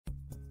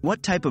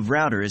What type of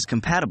router is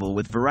compatible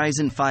with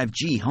Verizon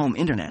 5G home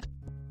internet?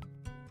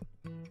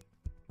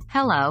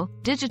 Hello,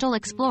 Digital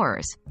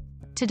Explorers.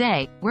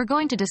 Today, we're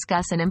going to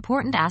discuss an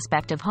important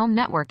aspect of home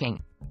networking,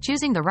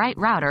 choosing the right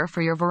router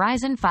for your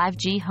Verizon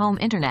 5G home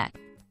internet.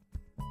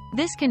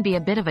 This can be a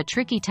bit of a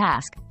tricky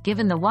task,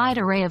 given the wide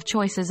array of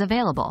choices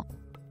available.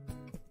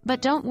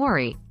 But don't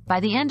worry, by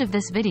the end of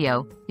this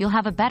video, you'll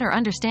have a better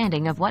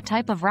understanding of what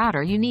type of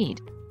router you need.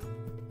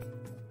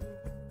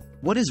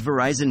 What is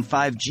Verizon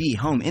 5G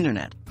home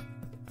internet?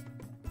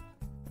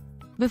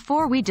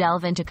 Before we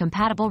delve into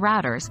compatible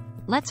routers,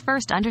 let's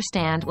first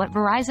understand what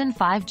Verizon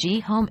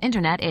 5G home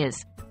internet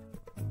is.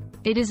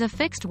 It is a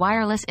fixed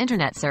wireless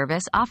internet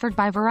service offered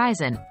by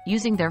Verizon,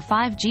 using their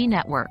 5G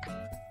network.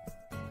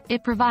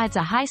 It provides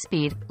a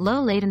high-speed,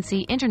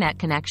 low-latency internet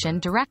connection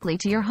directly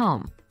to your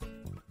home.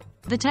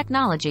 The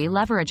technology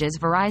leverages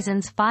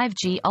Verizon's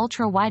 5G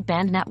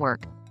ultra-wideband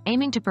network,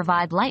 aiming to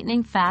provide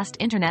lightning-fast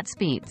internet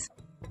speeds.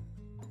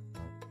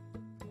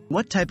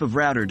 What type of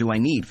router do I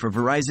need for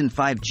Verizon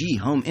 5G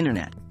home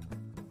internet?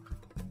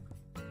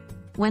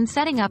 When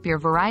setting up your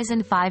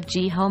Verizon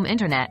 5G home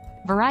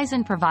internet,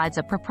 Verizon provides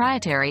a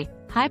proprietary,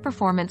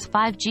 high-performance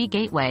 5G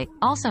gateway,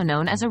 also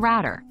known as a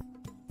router.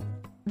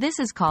 This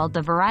is called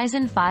the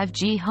Verizon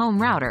 5G home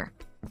router.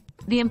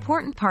 The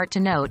important part to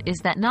note is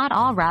that not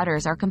all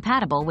routers are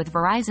compatible with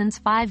Verizon's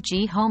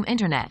 5G home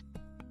internet.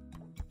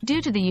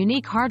 Due to the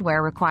unique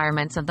hardware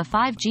requirements of the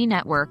 5G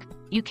network,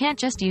 you can't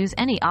just use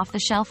any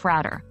off-the-shelf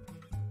router.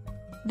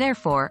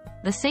 Therefore,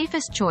 the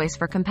safest choice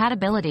for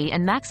compatibility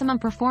and maximum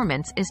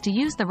performance is to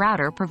use the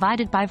router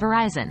provided by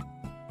Verizon.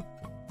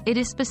 It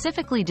is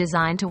specifically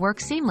designed to work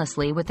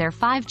seamlessly with their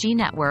 5G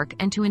network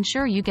and to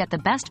ensure you get the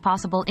best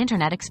possible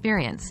internet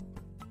experience.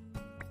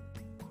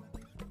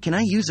 Can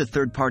I use a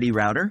third-party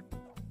router?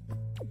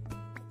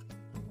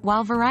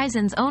 While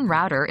Verizon's own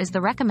router is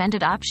the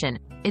recommended option,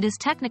 it is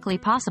technically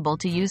possible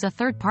to use a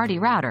third-party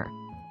router.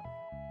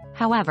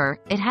 However,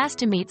 it has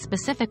to meet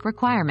specific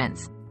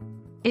requirements.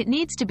 It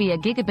needs to be a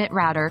gigabit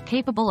router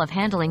capable of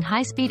handling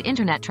high-speed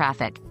internet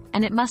traffic,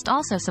 and it must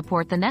also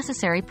support the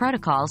necessary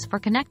protocols for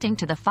connecting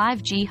to the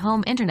 5G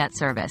home internet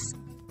service.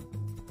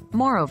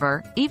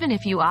 Moreover, even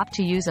if you opt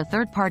to use a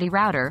third-party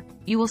router,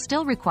 you will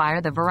still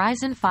require the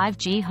Verizon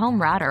 5G home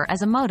router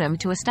as a modem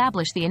to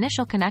establish the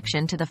initial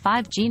connection to the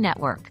 5G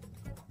network.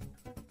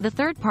 The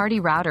third-party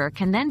router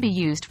can then be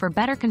used for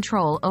better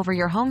control over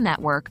your home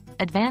network,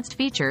 advanced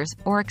features,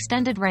 or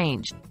extended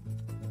range.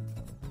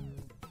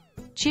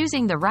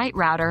 Choosing the right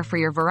router for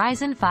your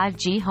Verizon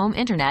 5G home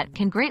internet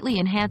can greatly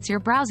enhance your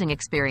browsing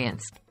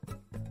experience.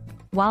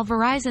 While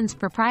Verizon's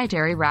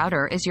proprietary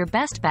router is your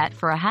best bet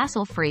for a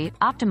hassle-free,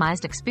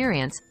 optimized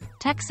experience,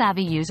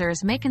 tech-savvy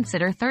users may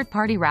consider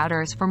third-party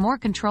routers for more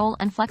control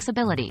and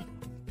flexibility.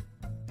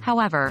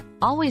 However,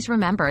 always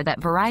remember that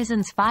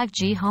Verizon's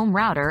 5G home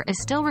router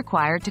is still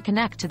required to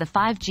connect to the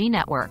 5G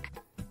network.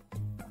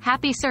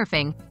 Happy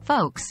surfing,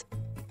 folks!